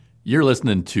You're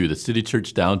listening to the City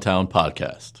Church Downtown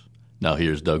podcast. Now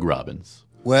here's Doug Robbins.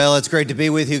 Well, it's great to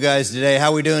be with you guys today. How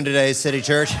are we doing today, City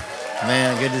Church?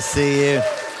 Man, good to see you.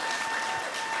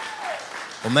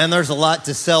 Well, man, there's a lot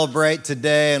to celebrate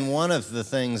today, and one of the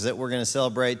things that we're going to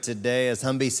celebrate today is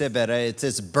Humby Sebere. It's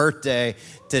his birthday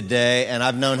today, and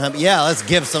I've known Humby. Yeah, let's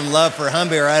give some love for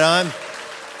Humby, right on?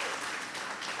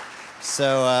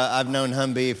 So I've known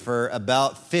Humby for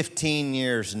about 15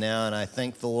 years now, and I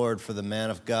thank the Lord for the man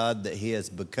of God that he has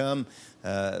become,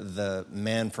 the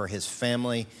man for his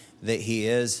family that he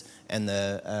is, and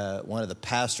the one of the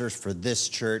pastors for this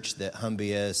church that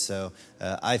Humby is. So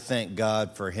I thank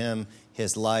God for him,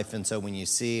 his life. And so when you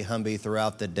see Humby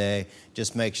throughout the day,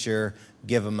 just make sure,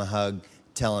 give him a hug,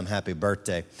 tell him happy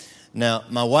birthday. Now,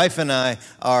 my wife and I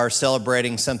are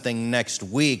celebrating something next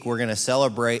week. We're going to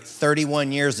celebrate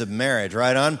 31 years of marriage,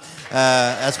 right on?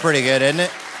 That's pretty good, isn't it?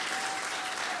 In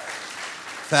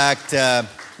fact,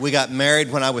 we got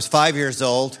married when I was 5 years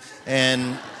old,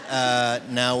 and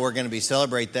now we're going to be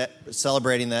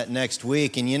celebrating that next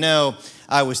week. And you know,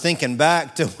 I was thinking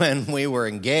back to when we were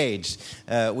engaged.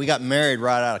 We got married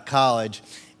right out of college,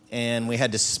 and we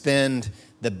had to spend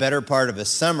the better part of a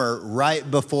summer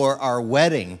right before our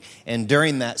wedding. And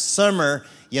during that summer,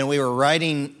 you know, we were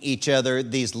writing each other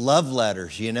these love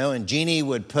letters, you know, and Jeannie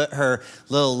would put her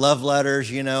little love letters,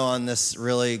 you know, on this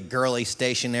really girly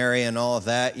stationery and all of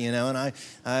that, you know, and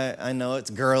I know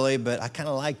it's girly, but I kind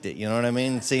of liked it, you know what I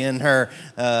mean? Seeing her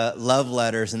love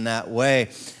letters in that way.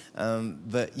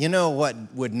 But you know what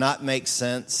would not make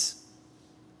sense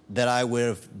that I would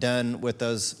have done with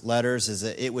those letters is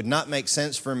that it would not make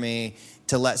sense for me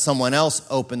to let someone else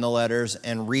open the letters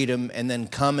and read them and then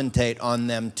commentate on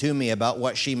them to me about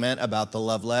what she meant about the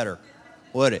love letter,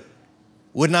 would it?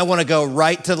 Wouldn't I want to go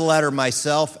right to the letter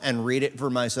myself and read it for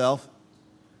myself?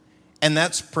 And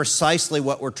that's precisely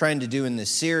what we're trying to do in this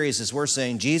series, is we're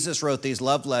saying Jesus wrote these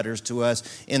love letters to us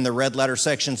in the red letter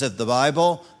sections of the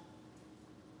Bible,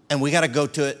 and we got to go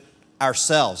to it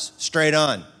ourselves, straight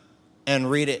on, and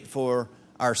read it for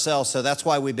ourselves. So that's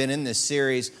why we've been in this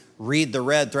series, Read the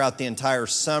Red, throughout the entire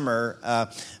summer,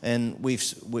 and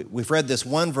we've read this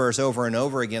one verse over and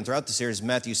over again throughout the series,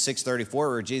 Matthew 6:34,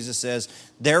 where Jesus says,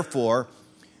 "Therefore,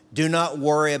 do not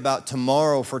worry about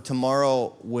tomorrow, for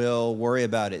tomorrow will worry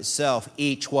about itself.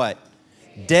 Each what?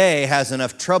 Day has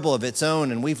enough trouble of its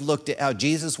own." And we've looked at how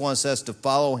Jesus wants us to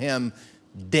follow him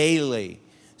daily.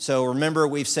 So remember,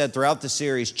 we've said throughout the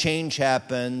series, change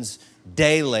happens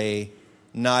daily,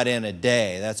 not in a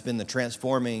day. That's been the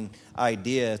transforming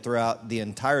idea throughout the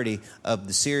entirety of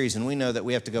the series. And we know that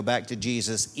we have to go back to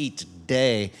Jesus each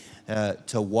day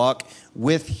to walk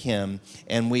with him.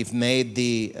 And we've made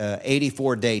the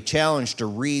 84-day challenge to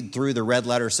read through the red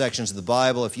letter sections of the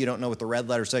Bible. If you don't know what the red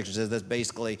letter sections is, that's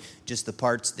basically just the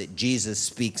parts that Jesus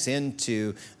speaks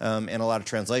into. And a lot of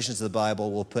translations of the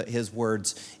Bible will put his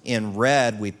words in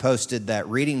red. We posted that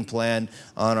reading plan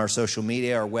on our social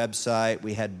media, our website.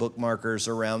 We had bookmarkers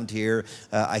around here.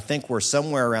 I think we're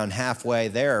somewhere around halfway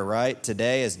there, right?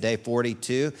 Today is day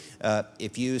 42.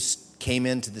 If you came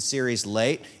into the series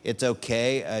late, it's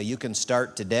okay. You can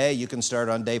start today. You can start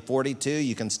on day 42.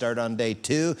 You can start on day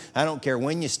 2. I don't care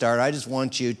when you start. I just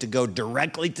want you to go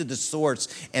directly to the source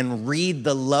and read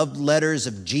the love letters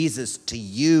of Jesus to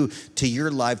you, to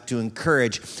your life, to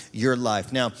encourage your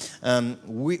life. Now,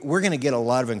 we're going to get a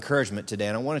lot of encouragement today,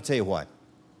 and I want to tell you why.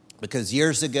 Because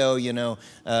years ago, you know,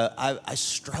 I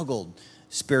struggled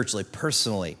spiritually,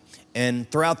 personally. And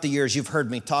throughout the years, you've heard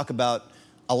me talk about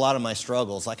a lot of my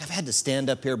struggles. Like, I've had to stand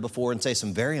up here before and say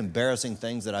some very embarrassing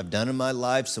things that I've done in my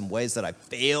life, some ways that I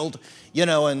failed, you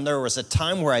know, and there was a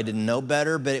time where I didn't know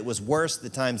better, but it was worse the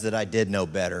times that I did know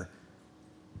better.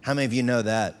 How many of you know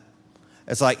that?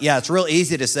 It's like, yeah, it's real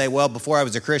easy to say, well, before I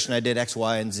was a Christian, I did X,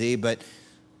 Y, and Z, but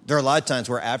there are a lot of times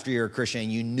where after you're a Christian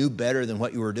and you knew better than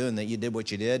what you were doing, that you did what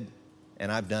you did,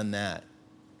 and I've done that.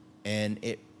 And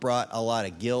it brought a lot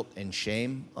of guilt and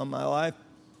shame on my life.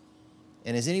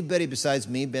 And has anybody besides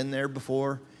me been there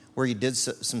before where you did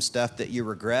some stuff that you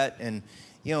regret? And,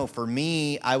 you know, for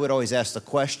me, I would always ask the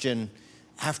question,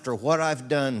 after what I've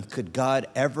done, could God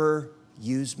ever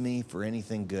use me for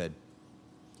anything good?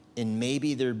 And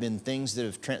maybe there have been things that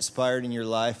have transpired in your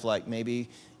life, like maybe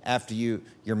after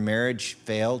your marriage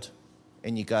failed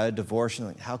and you got a divorce, and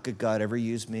like, how could God ever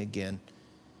use me again?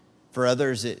 For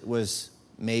others, it was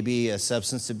maybe a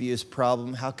substance abuse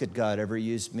problem. How could God ever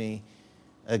use me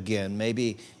again?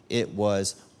 Maybe it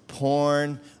was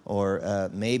porn, or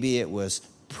maybe it was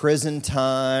prison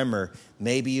time, or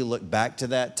maybe you look back to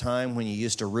that time when you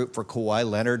used to root for Kawhi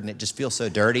Leonard and it just feels so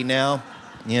dirty now,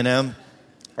 you know?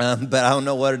 But I don't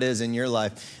know what it is in your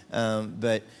life.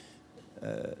 But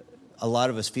A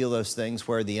lot of us feel those things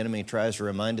where the enemy tries to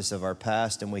remind us of our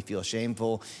past and we feel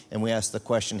shameful, and we ask the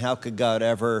question, how could God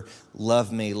ever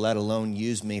love me, let alone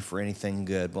use me for anything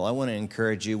good? Well, I want to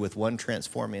encourage you with one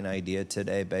transforming idea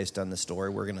today based on the story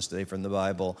we're going to study from the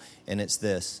Bible, and it's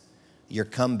this: your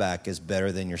comeback is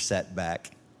better than your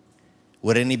setback.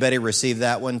 Would anybody receive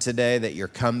that one today, that your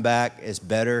comeback is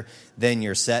better than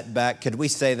your setback? Could we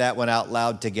say that one out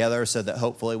loud together so that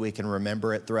hopefully we can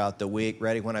remember it throughout the week?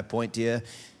 Ready when I point to you?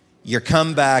 Your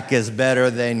comeback is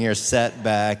better than your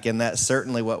setback. And that's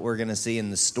certainly what we're going to see in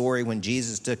the story when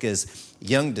Jesus took his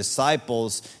young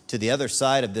disciples to the other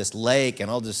side of this lake.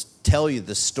 And I'll just tell you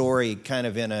the story kind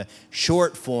of in a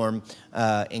short form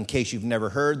in case you've never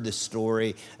heard the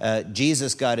story.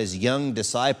 Jesus got his young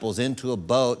disciples into a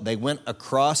boat. They went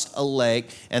across a lake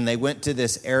and they went to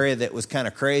this area that was kind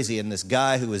of crazy. And this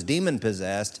guy who was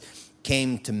demon-possessed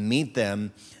came to meet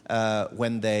them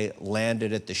when they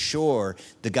landed at the shore.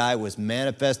 The guy was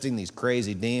manifesting these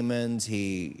crazy demons.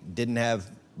 He didn't have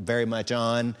very much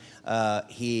on.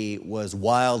 He was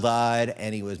wild-eyed,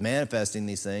 and he was manifesting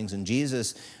these things. And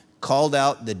Jesus called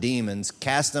out the demons,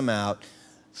 cast them out,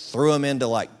 threw them into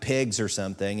like pigs or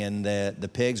something, and the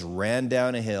pigs ran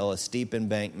down a hill, a steep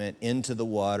embankment, into the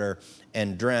water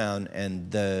and drowned.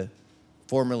 And the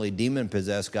formerly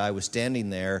demon-possessed guy was standing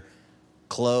there,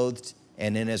 clothed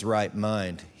and in his right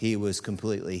mind. He was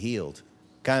completely healed.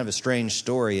 Kind of a strange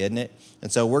story, isn't it?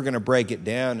 And so we're going to break it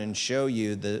down and show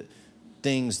you the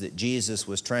things that Jesus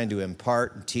was trying to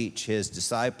impart and teach his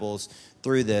disciples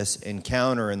through this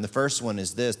encounter. And the first one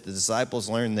is this: the disciples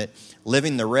learned that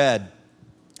living the red,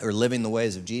 or living the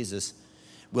ways of Jesus,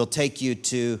 will take you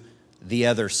to the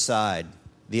other side.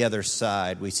 The other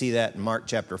side. We see that in Mark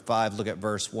chapter 5. Look at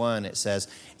verse 1. It says,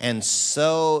 "And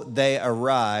so they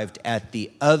arrived at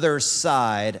the other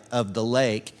side of the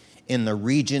lake in the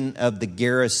region of the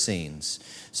Gerasenes."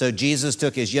 So Jesus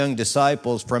took his young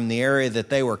disciples from the area that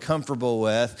they were comfortable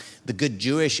with, the good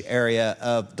Jewish area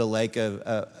of the lake of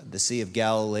the Sea of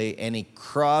Galilee, and he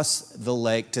crossed the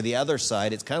lake to the other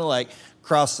side. It's kind of like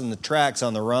crossing the tracks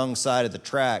on the wrong side of the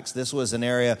tracks. This was an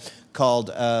area called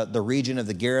the region of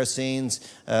the Gerasenes.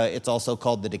 It's also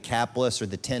called the Decapolis, or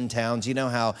the 10 towns. You know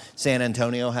how San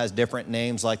Antonio has different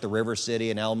names, like the River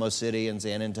City and Alamo City and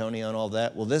San Antonio and all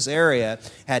that? Well, this area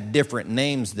had different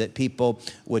names that people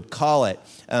would call it.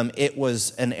 It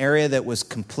was an area that was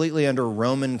completely under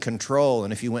Roman control.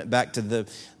 And if you went back to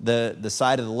the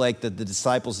side of the lake that the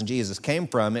disciples and Jesus came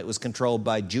from, it was controlled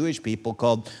by Jewish people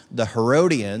called the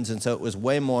Herodians. And so it was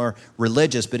way more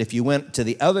religious. But if you went to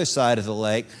the other side of the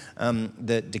lake,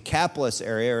 the Decapolis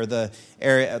area, or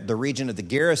the region of the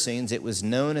Gerasenes, it was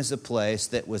known as a place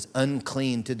that was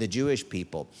unclean to the Jewish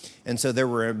people. And so there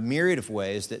were a myriad of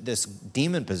ways that this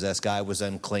demon-possessed guy was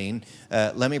unclean.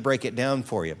 Let me break it down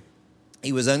for you.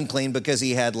 He was unclean because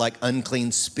he had like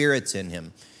unclean spirits in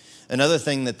him. Another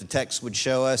thing that the text would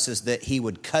show us is that he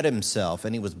would cut himself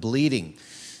and he was bleeding.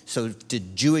 So to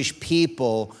Jewish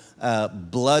people,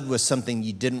 blood was something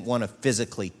you didn't want to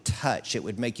physically touch. It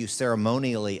would make you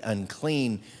ceremonially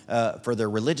unclean for their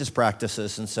religious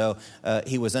practices. And so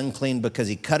he was unclean because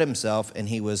he cut himself and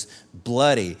he was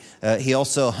bloody. He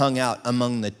also hung out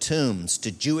among the tombs.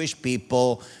 To Jewish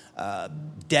people,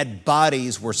 dead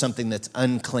bodies were something that's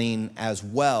unclean as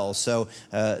well. So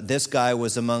this guy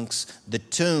was amongst the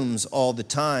tombs all the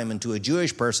time. And to a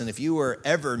Jewish person, if you were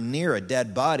ever near a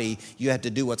dead body, you had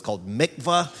to do what's called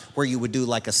mikvah, where you would do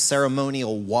like a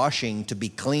ceremonial washing to be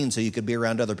clean so you could be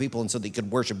around other people and so that you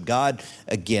could worship God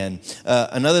again.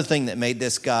 Another thing that made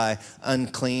this guy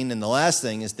unclean, and the last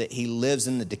thing, is that he lives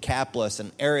in the Decapolis,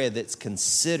 an area that's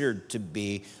considered to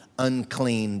be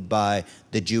unclean by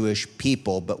the Jewish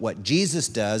people. But what Jesus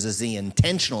does is he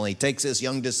intentionally takes his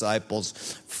young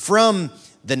disciples from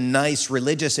the nice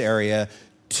religious area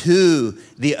to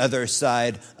the other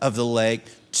side of the lake,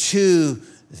 to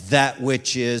that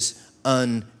which is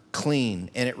unclean.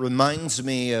 And it reminds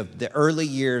me of the early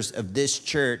years of this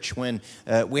church when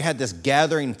we had this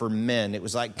gathering for men. It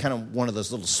was like kind of one of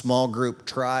those little small group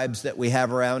tribes that we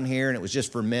have around here, and it was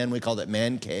just for men. We called it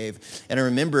Man Cave. And I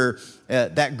remember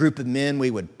that group of men,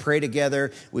 we would pray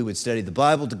together, we would study the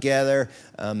Bible together,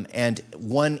 and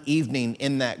one evening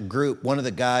in that group, one of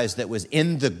the guys that was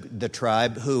in the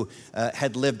tribe who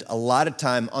had lived a lot of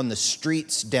time on the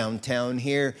streets downtown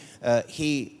here,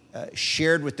 he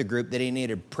shared with the group that he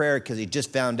needed prayer because he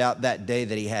just found out that day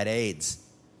that he had AIDS.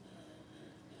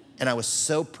 And I was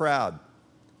so proud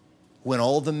when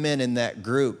all the men in that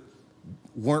group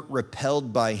weren't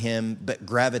repelled by him, but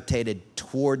gravitated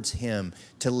towards him,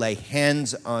 to lay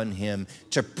hands on him,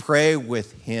 to pray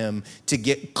with him, to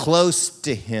get close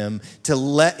to him, to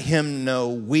let him know,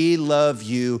 we love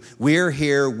you, we're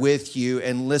here with you.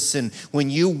 And listen, when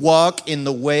you walk in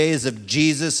the ways of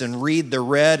Jesus and read the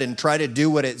red and try to do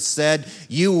what it said,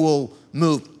 you will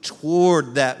move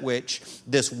toward that which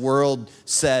this world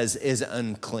says is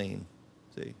unclean.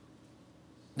 See?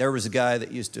 There was a guy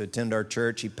that used to attend our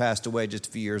church. He passed away just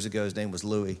a few years ago. His name was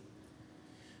Louis.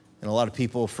 And a lot of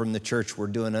people from the church were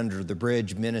doing under the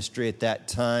bridge ministry at that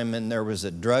time. And there was a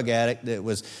drug addict that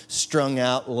was strung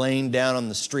out, laying down on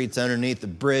the streets underneath the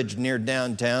bridge near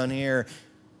downtown here.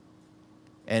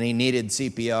 And he needed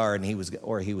CPR, and he was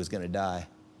going to die.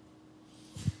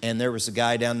 And there was a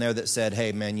guy down there that said,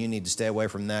 hey, man, you need to stay away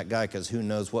from that guy because who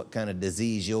knows what kind of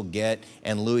disease you'll get.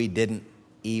 And Louis didn't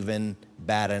even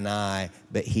bat an eye,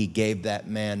 but he gave that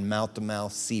man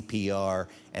mouth-to-mouth CPR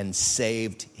and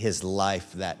saved his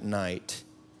life that night.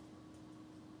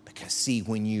 Because see,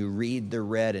 when you read the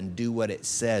red and do what it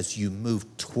says, you move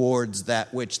towards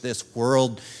that which this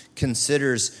world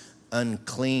considers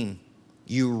unclean.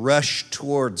 You rush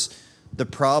towards the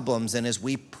problems. And as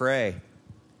we pray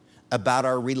about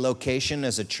our relocation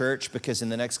as a church, because in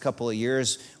the next couple of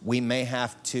years, we may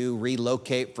have to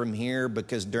relocate from here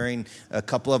because during a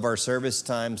couple of our service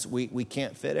times, we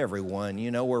can't fit everyone.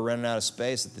 You know, we're running out of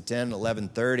space at the 10,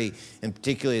 11:30, and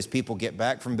particularly as people get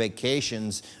back from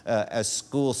vacations, as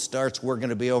school starts, we're going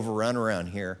to be overrun around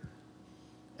here.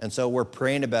 And so we're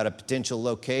praying about a potential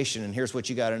location, and here's what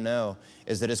you got to know,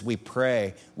 is that as we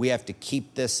pray, we have to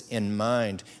keep this in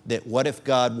mind, that what if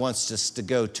God wants us to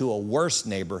go to a worse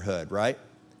neighborhood, right?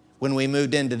 When we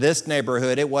moved into this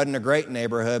neighborhood, it wasn't a great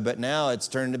neighborhood, but now it's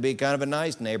turned to be kind of a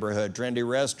nice neighborhood, trendy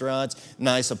restaurants,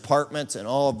 nice apartments, and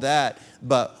all of that.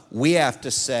 But we have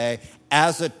to say,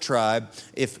 as a tribe,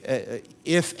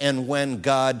 if and when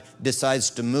God decides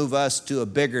to move us to a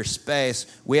bigger space,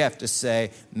 we have to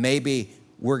say, maybe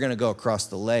we're going to go across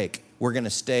the lake. We're going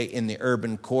to stay in the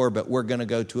urban core, but we're going to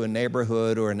go to a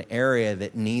neighborhood or an area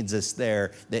that needs us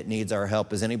there, that needs our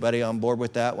help. Is anybody on board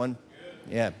with that one?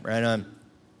 Yeah, right on.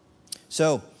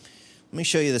 So let me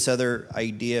show you this other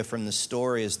idea from the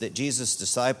story, is that Jesus'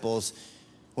 disciples,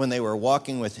 when they were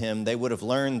walking with him, they would have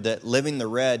learned that living the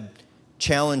red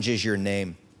challenges your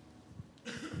name.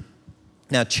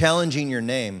 Now, challenging your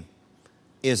name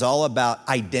is all about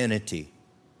identity.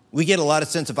 We get a lot of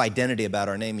sense of identity about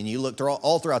our name, and you look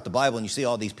all throughout the Bible and you see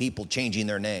all these people changing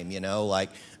their name, like,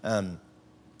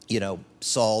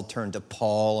 Saul turned to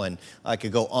Paul, and I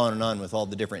could go on and on with all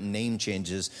the different name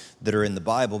changes that are in the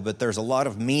Bible, but there's a lot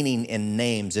of meaning in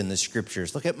names in the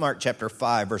scriptures. Look at Mark chapter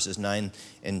 5, verses 9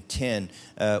 and 10,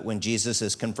 when Jesus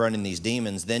is confronting these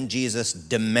demons. Then Jesus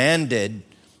demanded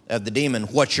of the demon,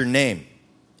 what's your name?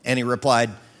 And he replied,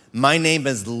 my name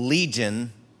is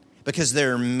Legion, because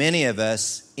there are many of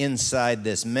us inside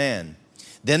this man.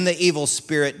 Then the evil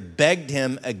spirit begged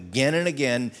him again and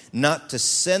again not to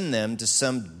send them to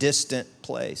some distant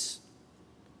place.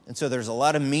 And so there's a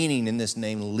lot of meaning in this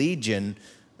name, Legion,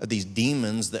 of these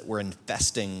demons that were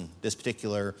infesting this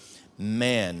particular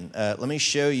man. Let me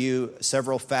show you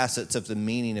several facets of the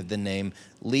meaning of the name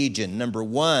Legion. Number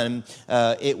one,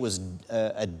 it was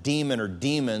a demon or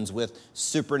demons with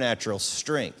supernatural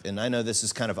strength. And I know this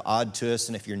is kind of odd to us.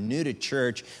 And if you're new to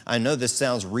church, I know this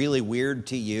sounds really weird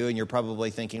to you. And you're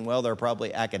probably thinking, well, there are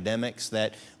probably academics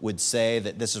that would say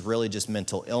that this is really just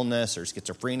mental illness or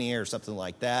schizophrenia or something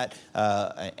like that.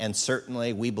 And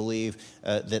certainly we believe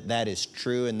that is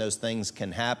true and those things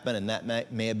can happen. And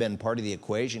that may have been part of the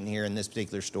equation here in this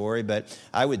particular story. But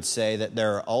I would say that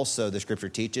there are also, the scripture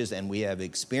teaches, and we have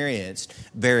experienced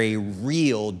very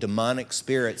real demonic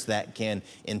spirits that can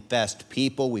infest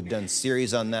people. We've done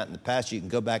series on that in the past. You can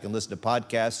go back and listen to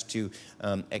podcasts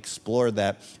to explore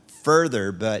that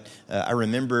further. But I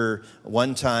remember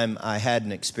one time I had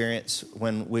an experience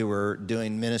when we were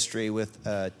doing ministry with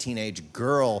a teenage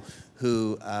girl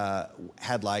who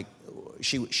had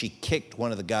she kicked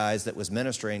one of the guys that was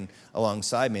ministering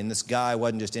alongside me. And this guy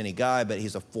wasn't just any guy, but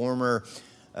he's a former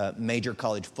major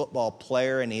college football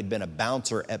player, and he'd been a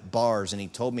bouncer at bars. And he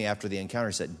told me after the encounter,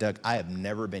 he said, Doug, I have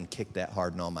never been kicked that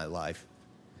hard in all my life.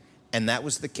 And that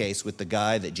was the case with the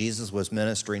guy that Jesus was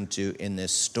ministering to in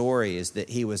this story, is that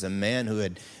he was a man who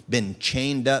had been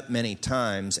chained up many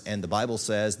times. And the Bible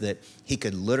says that he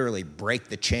could literally break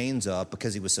the chains off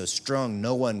because he was so strong,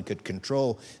 no one could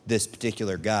control this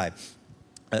particular guy.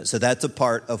 So that's a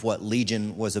part of what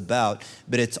Legion was about.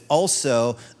 But it's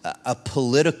also a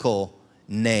political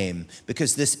name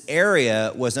because this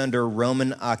area was under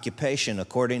Roman occupation.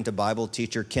 According to Bible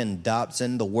teacher Ken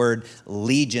Dobson, the word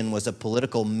legion was a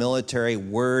political military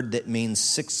word that means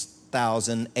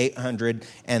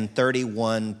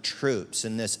 6,831 troops.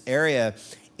 In this area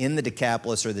in the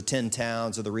Decapolis, or the 10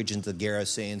 towns or the regions of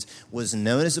Gerasenes, was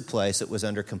known as a place that was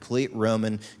under complete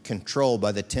Roman control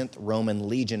by the 10th Roman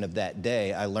Legion of that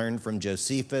day. I learned from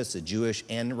Josephus, a Jewish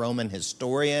and Roman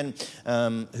historian,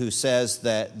 who says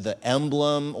that the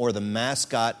emblem or the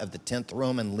mascot of the 10th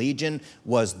Roman Legion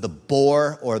was the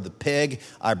boar or the pig.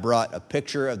 I brought a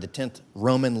picture of the 10th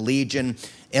Roman Legion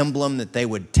emblem that they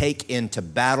would take into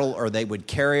battle, or they would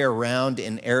carry around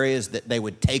in areas that they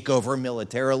would take over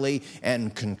militarily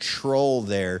and control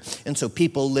there. And so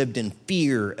people lived in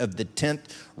fear of the 10th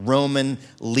Roman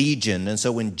Legion. And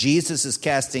so when Jesus is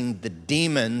casting the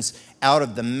demons out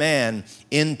of the man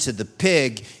into the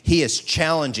pig, he is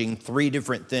challenging three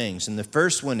different things. And the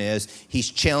first one is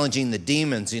he's challenging the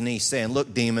demons, and he's saying,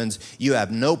 look, demons, you have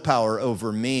no power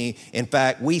over me. In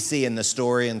fact, we see in the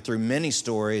story and through many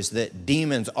stories that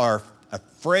demons are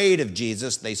afraid of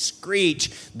Jesus. They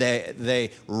screech.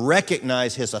 They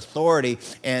recognize his authority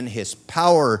and his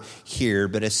power here.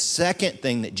 But a second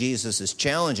thing that Jesus is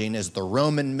challenging is the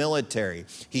Roman military.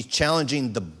 He's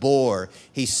challenging the boar.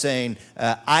 He's saying,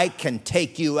 I can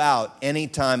take you out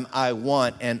anytime I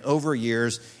want. And over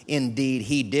years, indeed,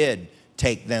 he did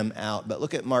take them out. But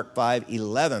look at Mark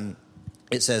 5:11.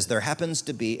 It says, there happens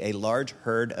to be a large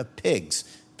herd of pigs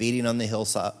feeding on the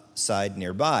hillside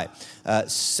nearby.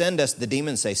 The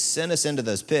demons say, send us into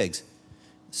those pigs.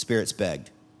 Spirits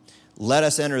begged, let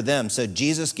us enter them. So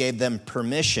Jesus gave them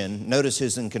permission. Notice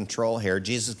who's in control here.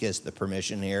 Jesus gives the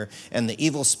permission here. And the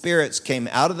evil spirits came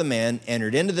out of the man,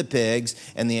 entered into the pigs,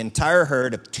 and the entire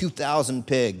herd of 2,000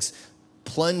 pigs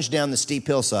plunged down the steep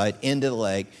hillside into the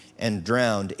lake and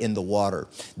drowned in the water.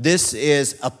 This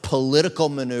is a political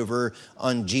maneuver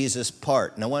on Jesus'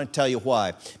 part. And I want to tell you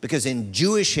why. Because in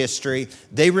Jewish history,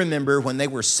 they remember when they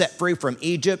were set free from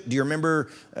Egypt. Do you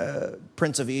remember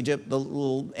Prince of Egypt, the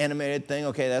little animated thing?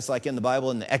 Okay, that's like in the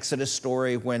Bible, in the Exodus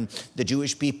story, when the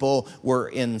Jewish people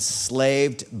were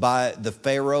enslaved by the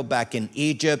Pharaoh back in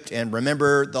Egypt. And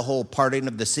remember the whole parting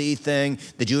of the sea thing?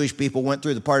 The Jewish people went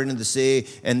through the parting of the sea,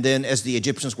 and then as the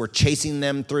Egyptians were chasing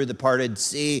them through the parted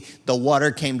sea, the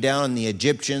water came down on the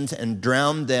Egyptians and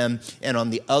drowned them. And on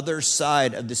the other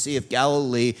side of the Sea of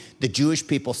Galilee, the Jewish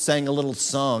people sang a little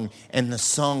song, and the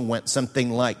song went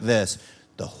something like this: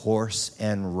 the horse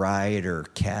and rider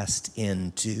cast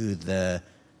into the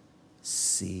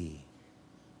sea.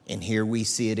 And here we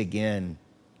see it again.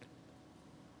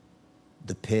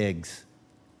 The pigs,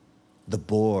 the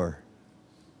boar,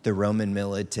 the Roman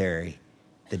military,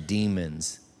 the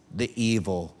demons, the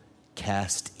evil,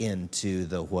 cast into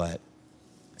the what?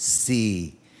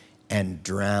 Sea and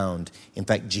drowned. In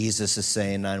fact, Jesus is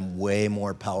saying, I'm way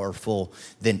more powerful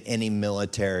than any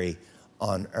military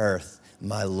on earth.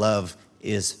 My love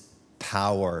is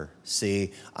power.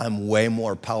 See, I'm way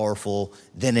more powerful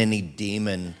than any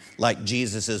demon. Like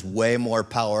Jesus is way more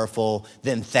powerful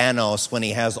than Thanos when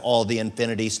he has all the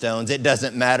Infinity Stones. It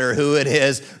doesn't matter who it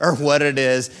is or what it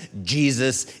is.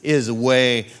 Jesus is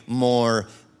way more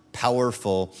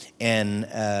powerful. And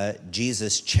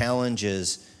Jesus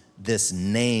challenges this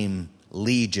name,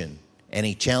 Legion. And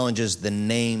he challenges the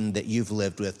name that you've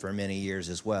lived with for many years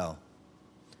as well.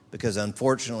 Because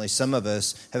unfortunately, some of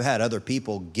us have had other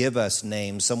people give us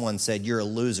names. Someone said, you're a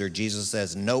loser. Jesus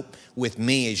says, nope, with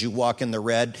me, as you walk in the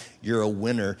red, you're a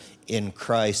winner in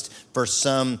Christ. For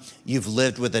some, you've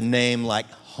lived with a name like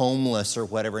homeless or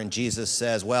whatever, and Jesus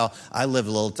says, well, I lived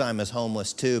a little time as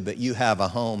homeless too, but you have a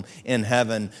home in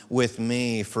heaven with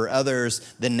me. For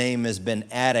others, the name has been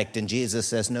addict, and Jesus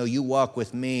says, no, you walk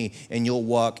with me and you'll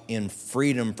walk in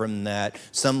freedom from that.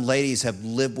 Some ladies have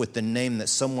lived with the name that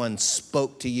someone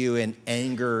spoke to you in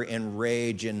anger and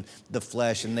rage in the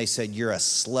flesh, and they said, you're a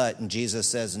slut, and Jesus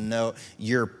says, no,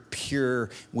 you're pure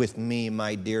with me,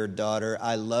 my dear daughter.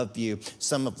 I love you.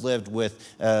 Some have lived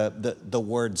with the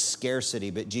word scarcity,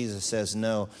 but Jesus says,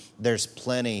 no, there's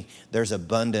plenty. There's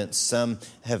abundance. Some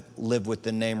have lived with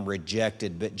the name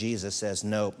rejected, but Jesus says,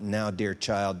 no, now, dear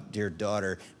child, dear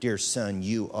daughter, dear son,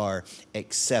 you are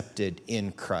accepted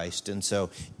in Christ. And so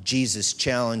Jesus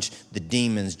challenged the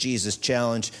demons. Jesus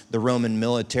challenged the Roman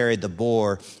military, the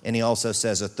boar. And he also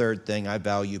says a third thing: I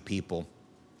value people.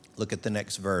 Look at the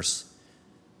next verse.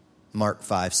 Mark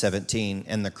 5:17,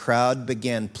 and the crowd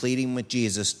began pleading with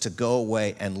Jesus to go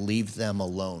away and leave them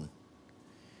alone.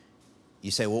 You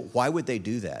say, well, why would they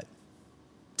do that?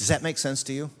 Does that make sense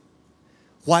to you?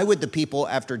 Why would the people,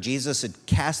 after Jesus had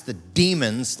cast the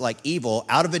demons like evil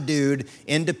out of a dude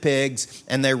into pigs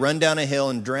and they run down a hill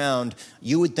and drowned,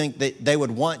 you would think that they would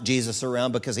want Jesus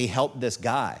around because he helped this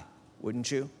guy,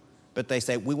 wouldn't you? But they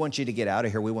say, we want you to get out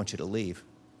of here. We want you to leave.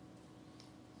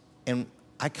 And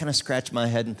I kind of scratch my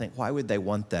head and think, why would they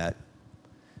want that?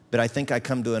 But I think I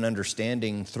come to an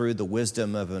understanding through the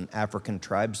wisdom of an African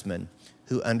tribesman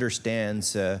who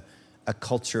understands a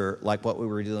culture like what we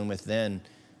were dealing with then.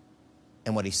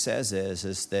 And what he says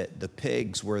is that the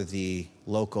pigs were the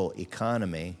local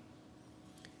economy.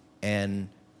 And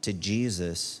to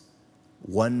Jesus,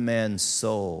 one man's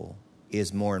soul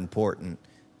is more important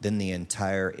than the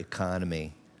entire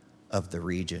economy of the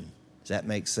region. Does that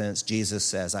make sense? Jesus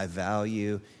says, I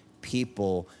value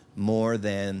people more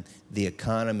than the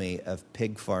economy of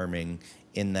pig farming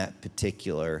in that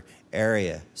particular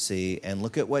area. See, and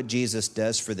look at what Jesus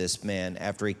does for this man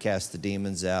after he casts the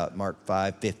demons out. Mark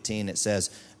 5:15, it says,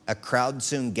 a crowd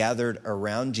soon gathered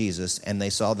around Jesus, and they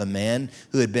saw the man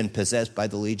who had been possessed by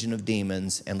the legion of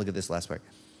demons. And look at this last part.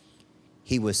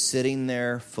 He was sitting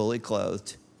there fully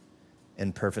clothed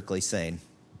and perfectly sane.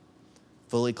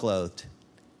 Fully clothed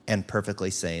and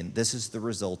perfectly sane. This is the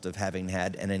result of having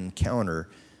had an encounter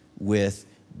with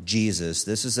Jesus.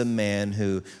 This is a man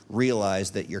who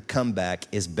realized that your comeback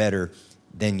is better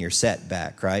than your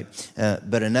setback, right?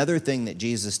 But another thing that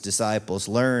Jesus' disciples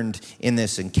learned in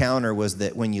this encounter was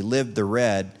that when you live the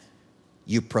red,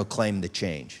 you proclaim the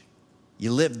change.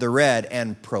 You live the red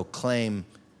and proclaim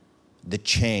the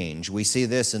change. We see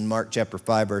this in Mark chapter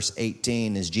 5, verse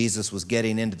 18, as Jesus was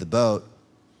getting into the boat,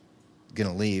 going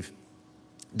to leave.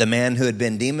 The man who had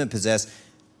been demon-possessed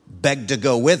begged to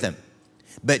go with him.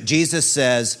 But Jesus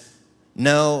says,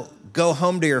 no, go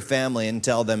home to your family and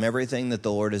tell them everything that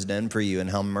the Lord has done for you and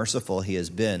how merciful he has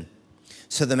been.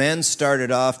 So the man started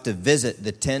off to visit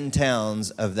the 10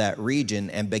 towns of that region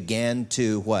and began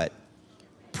to what?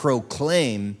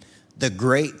 Proclaim the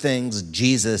great things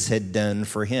Jesus had done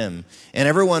for him. And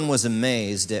everyone was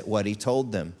amazed at what he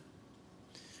told them.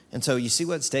 And so you see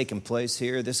what's taking place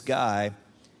here? This guy,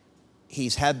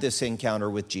 he's had this encounter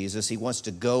with Jesus. He wants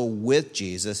to go with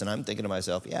Jesus. And I'm thinking to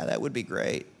myself, yeah, that would be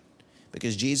great.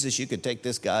 Because Jesus, you could take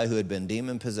this guy who had been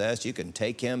demon-possessed. You can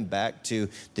take him back to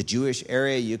the Jewish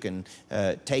area. You can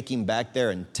take him back there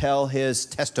and tell his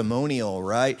testimonial,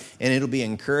 right? And it'll be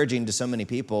encouraging to so many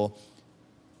people.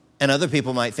 And other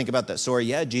people might think about that story.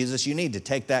 Yeah, Jesus, you need to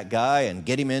take that guy and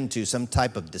get him into some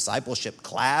type of discipleship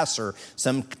class or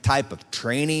some type of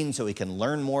training so he can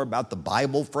learn more about the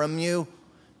Bible from you.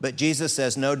 But Jesus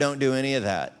says, no, don't do any of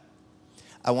that.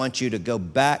 I want you to go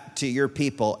back to your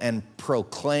people and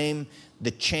proclaim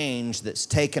the change that's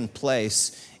taken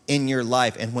place in your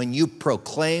life. And when you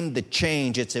proclaim the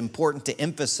change, it's important to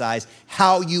emphasize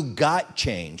how you got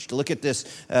changed. Look at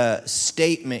this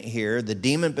statement here. The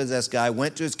demon-possessed guy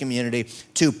went to his community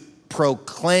to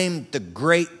proclaim the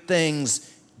great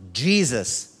things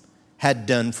Jesus had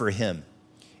done for him.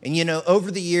 And you know,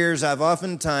 over the years, I've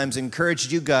oftentimes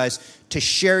encouraged you guys to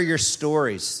share your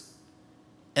stories.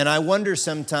 And I wonder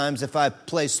sometimes if I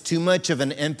place too much of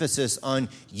an emphasis on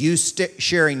you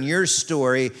sharing your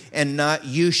story and not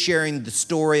you sharing the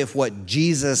story of what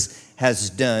Jesus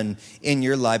has done in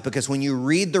your life. Because when you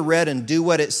read the red and do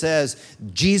what it says,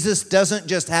 Jesus doesn't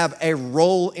just have a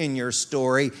role in your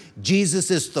story.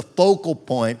 Jesus is the focal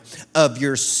point of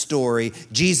your story.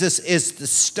 Jesus is the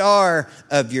star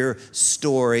of your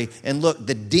story. And look,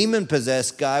 the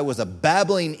demon-possessed guy was a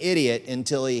babbling idiot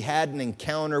until he had an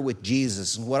encounter with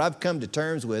Jesus. And what I've come to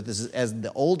terms with is as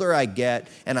the older I get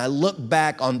and I look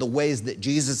back on the ways that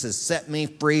Jesus has set me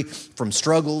free from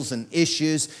struggles and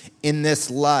issues in this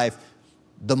life,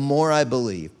 the more I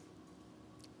believe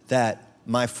that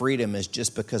my freedom is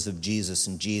just because of Jesus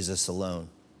and Jesus alone.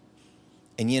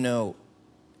 And you know,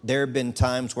 there have been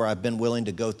times where I've been willing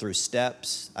to go through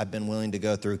steps. I've been willing to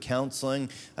go through counseling.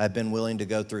 I've been willing to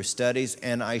go through studies.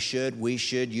 And I should, we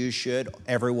should, you should,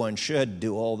 everyone should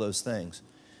do all those things.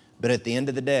 But at the end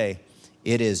of the day,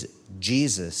 it is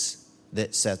Jesus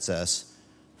that sets us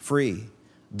free.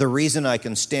 The reason I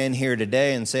can stand here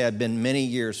today and say I've been many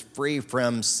years free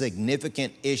from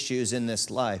significant issues in this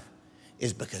life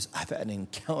is because I've had an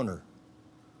encounter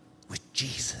with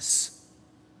Jesus.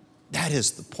 That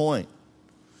is the point.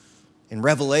 In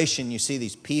Revelation, you see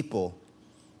these people,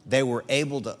 they were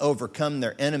able to overcome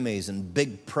their enemies and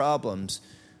big problems.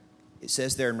 It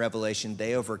says there in Revelation,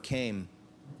 they overcame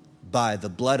by the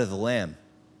blood of the Lamb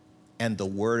and the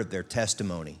word of their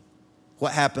testimony.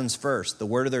 What happens first? The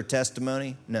word of their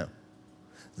testimony? No.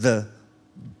 The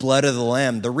blood of the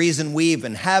Lamb. The reason we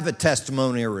even have a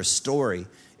testimony or a story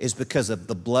is because of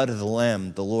the blood of the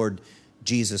Lamb, the Lord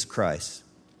Jesus Christ.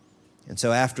 And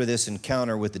so after this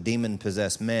encounter with the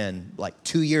demon-possessed man, like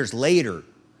 2 years later,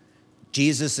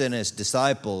 Jesus and his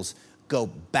disciples go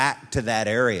back to that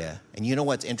area. And you know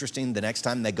what's interesting? The next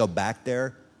time they go back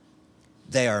there,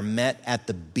 they are met at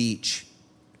the beach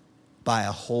by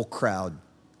a whole crowd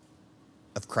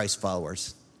of Christ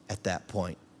followers at that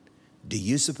point. Do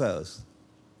you suppose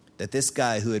that this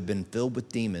guy who had been filled with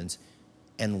demons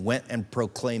and went and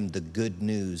proclaimed the good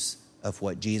news of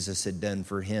what Jesus had done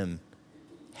for him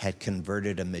had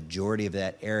converted a majority of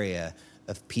that area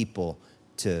of people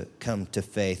to come to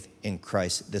faith in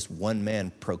Christ? This one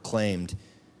man proclaimed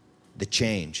the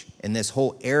change. And this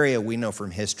whole area, we know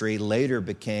from history, later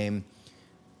became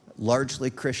largely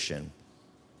Christian.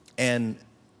 And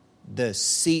the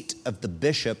seat of the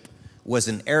bishop was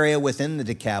an area within the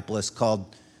Decapolis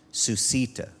called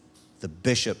Susita, the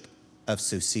bishop of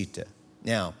Susita.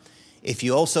 Now, if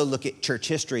you also look at church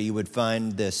history, you would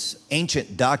find this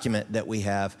ancient document that we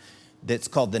have that's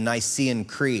called the Nicene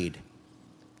Creed,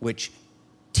 which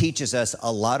teaches us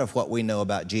a lot of what we know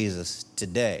about Jesus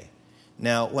today.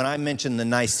 Now, when I mention the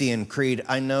Nicene Creed,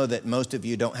 I know that most of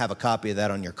you don't have a copy of that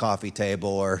on your coffee table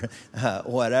or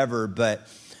whatever, but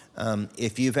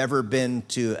if you've ever been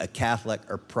to a Catholic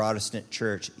or Protestant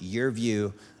church, your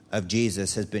view of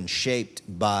Jesus has been shaped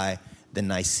by the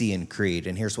Nicene Creed.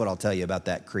 And here's what I'll tell you about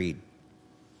that creed.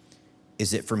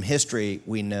 Is that from history,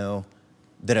 we know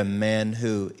that a man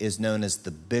who is known as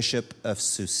the Bishop of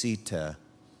Susita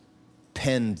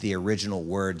penned the original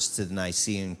words to the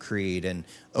Nicene Creed. And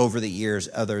over the years,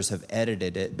 others have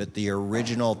edited it. But the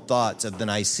original thoughts of the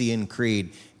Nicene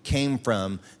Creed came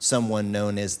from someone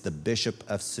known as the Bishop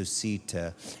of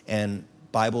Susita. And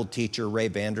Bible teacher Ray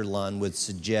Vander Laan would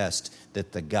suggest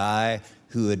that the guy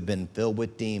who had been filled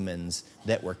with demons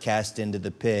that were cast into the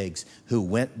pigs, who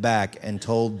went back and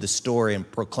told the story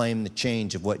and proclaimed the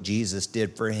change of what Jesus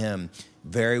did for him,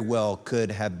 very well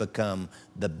could have become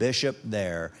the bishop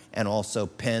there and also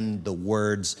penned the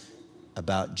words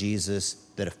about Jesus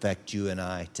that affect you and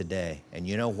I today. And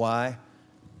you know why?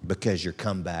 Because your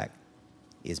comeback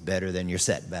is better than your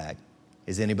setback.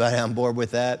 Is anybody on board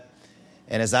with that?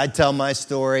 And as I tell my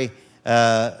story,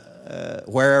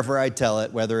 wherever I tell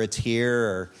it, whether it's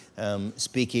here or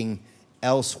speaking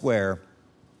elsewhere,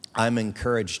 I'm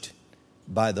encouraged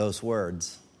by those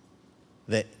words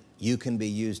that you can be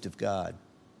used of God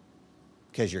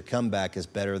because your comeback is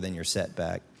better than your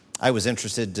setback. I was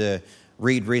interested to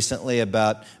read recently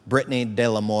about Brittany De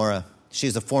La Mora.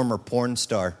 She's a former porn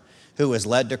star who was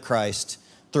led to Christ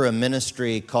through a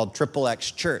ministry called Triple X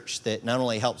Church that not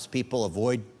only helps people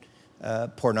avoid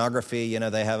pornography. You know,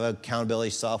 they have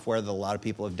accountability software that a lot of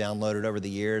people have downloaded over the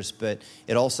years, but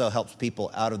it also helps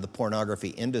people out of the pornography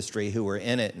industry who were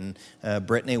in it. And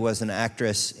Brittany was an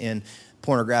actress in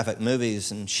pornographic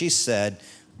movies, and she said,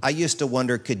 I used to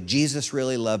wonder, could Jesus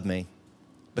really love me?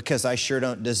 Because I sure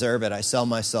don't deserve it. I sell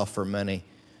myself for money.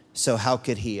 So how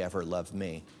could he ever love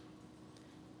me?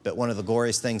 But one of the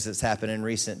glorious things that's happened in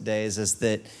recent days is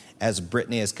that as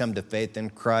Brittany has come to faith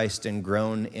in Christ and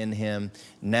grown in him,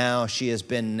 now she has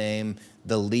been named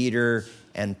the leader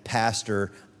and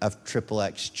pastor of Triple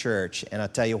X Church. And I'll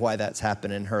tell you why that's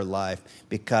happened in her life,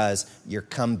 because your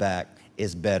comeback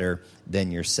is better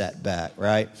than your setback,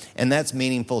 right? And that's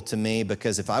meaningful to me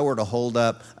because if I were to hold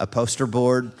up a poster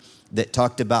board that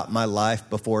talked about my life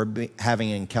before having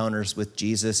encounters with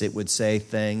Jesus, it would say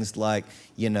things like,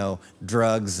 you know,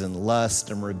 drugs and lust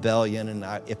and rebellion.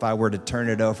 And if I were to turn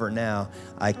it over now,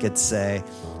 I could say,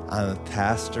 I'm a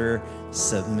pastor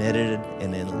submitted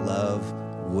and in love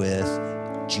with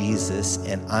Jesus.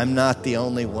 And I'm not the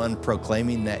only one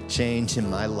proclaiming that change in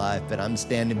my life, but I'm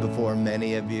standing before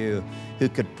many of you who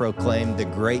could proclaim the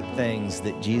great things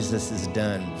that Jesus has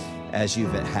done as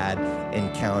you've had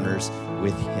encounters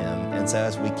with him. And so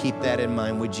as we keep that in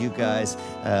mind, would you guys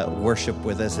worship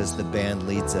with us as the band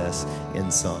leads us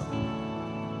in song?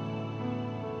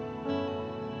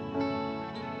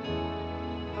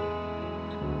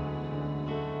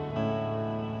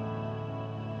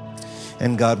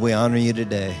 And God, we honor you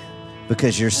today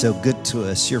because you're so good to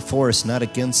us. You're for us, not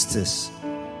against us.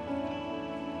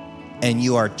 And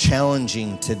you are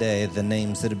challenging today the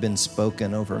names that have been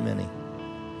spoken over many.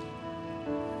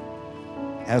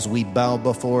 As we bow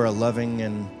before a loving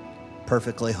and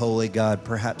perfectly holy God,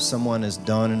 perhaps someone is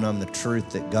dawning on the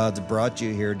truth that God's brought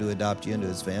you here to adopt you into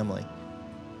his family.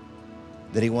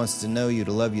 That he wants to know you,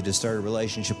 to love you, to start a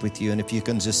relationship with you. And if you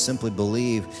can just simply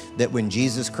believe that when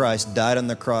Jesus Christ died on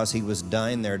the cross, he was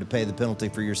dying there to pay the penalty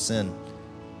for your sin.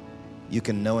 You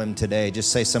can know him today.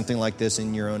 Just say something like this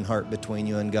in your own heart between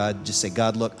you and God. Just say,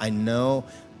 God, look, I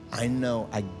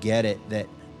get it that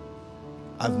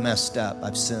I've messed up,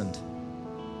 I've sinned.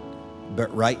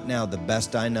 But right now, the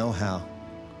best I know how,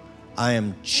 I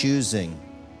am choosing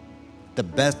the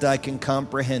best I can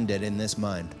comprehend it in this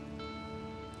mind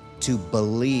to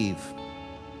believe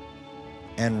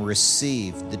and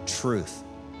receive the truth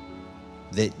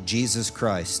that Jesus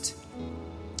Christ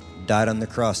died on the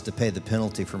cross to pay the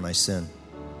penalty for my sin.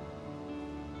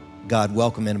 God,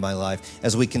 welcome into my life.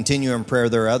 As we continue in prayer,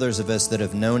 there are others of us that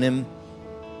have known him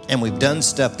and we've done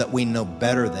stuff that we know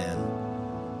better than.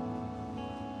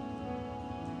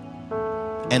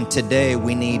 And today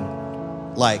we need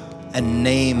like a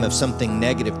name of something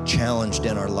negative challenged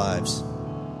in our lives.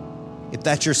 If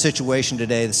that's your situation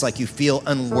today, it's like you feel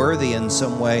unworthy in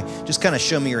some way, just kind of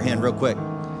show me your hand real quick.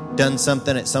 Done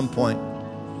something at some point.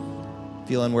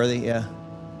 Feel unworthy? Yeah.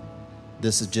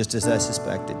 This is just as I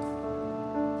suspected.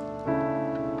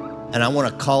 And I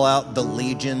want to call out the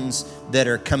legions that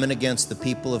are coming against the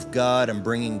people of God and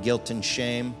bringing guilt and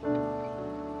shame.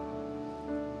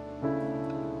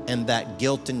 And that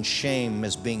guilt and shame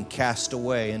is being cast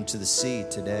away into the sea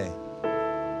today.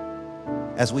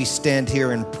 As we stand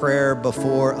here in prayer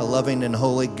before a loving and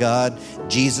holy God,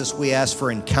 Jesus, we ask for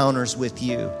encounters with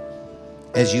you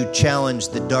as you challenge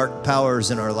the dark powers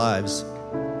in our lives.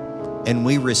 And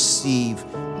we receive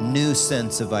new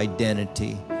sense of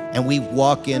identity. And we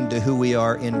walk into who we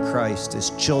are in Christ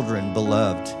as children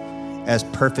beloved, as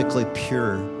perfectly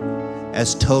pure,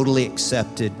 as totally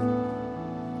accepted.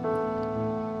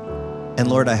 And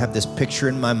Lord, I have this picture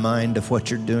in my mind of what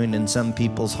you're doing in some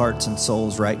people's hearts and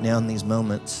souls right now in these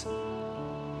moments.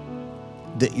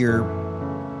 That you're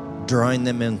drawing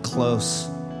them in close.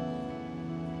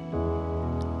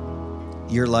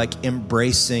 You're like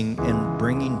embracing and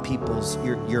bringing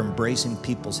you're embracing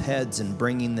people's heads and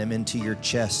bringing them into your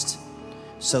chest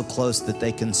so close that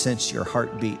they can sense your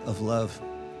heartbeat of love.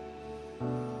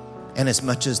 And as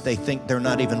much as they think they're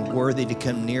not even worthy to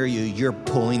come near you, you're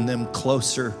pulling them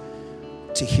closer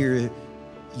to hear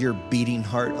your beating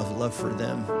heart of love for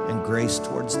them and grace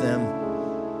towards them.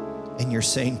 And you're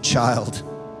saying, child,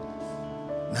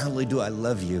 not only do I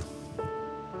love you,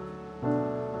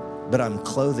 but I'm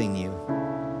clothing you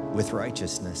with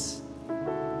righteousness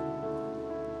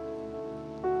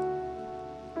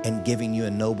and giving you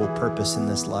a noble purpose in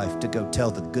this life to go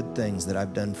tell the good things that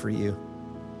I've done for you.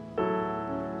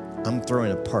 I'm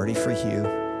throwing a party for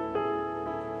you.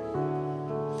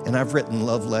 And I've written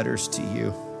love letters to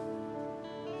you.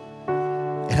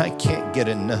 And I can't get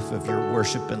enough of your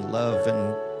worship and love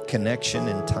and connection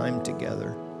and time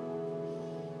together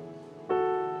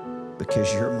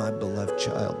because you're my beloved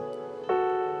child.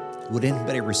 Would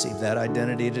anybody receive that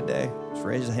identity today? Just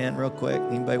raise a hand real quick.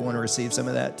 Anybody want to receive some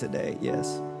of that today?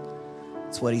 Yes.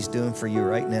 That's what he's doing for you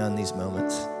right now in these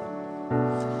moments.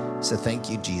 So thank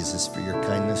you, Jesus, for your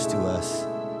kindness to us.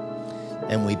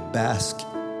 And we bask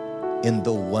in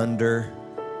the wonder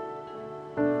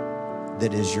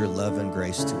that is your love and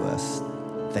grace to us.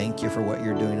 Thank you for what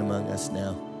you're doing among us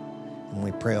now. And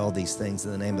we pray all these things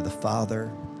in the name of the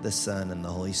Father, the Son, and the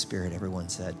Holy Spirit. Everyone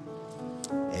said,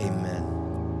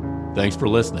 amen. Thanks for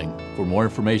listening. For more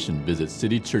information, visit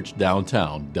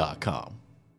citychurchdowntown.com.